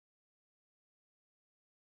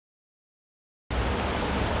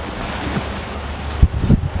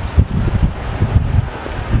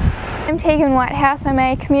I'm Teegan Whitehouse. I'm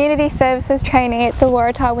a Community Services trainee at the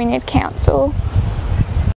Waratah-Wynyard Council.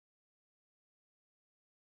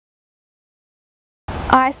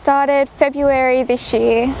 I started February this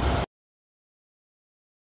year.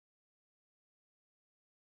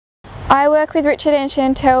 I work with Richard and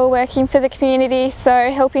Chantel working for the community,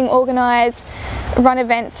 so helping organise, run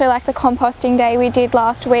events, so like the composting day we did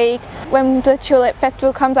last week. When the Tulip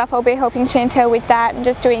Festival comes up, I'll be helping Chantel with that and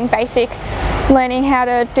just doing basic learning how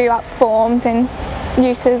to do up forms and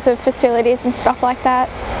uses of facilities and stuff like that.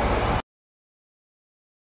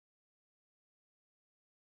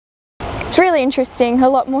 It's really interesting, a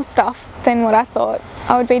lot more stuff than what I thought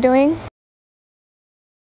I would be doing.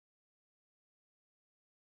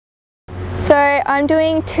 So I'm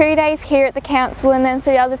doing 2 days here at the council, and then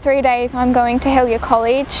for the other 3 days I'm going to Hellyer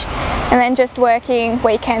College and then just working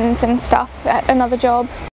weekends and stuff at another job.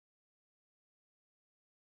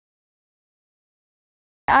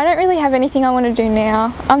 I don't really have anything I want to do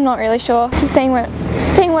now. I'm not really sure. Just seeing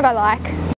what I like.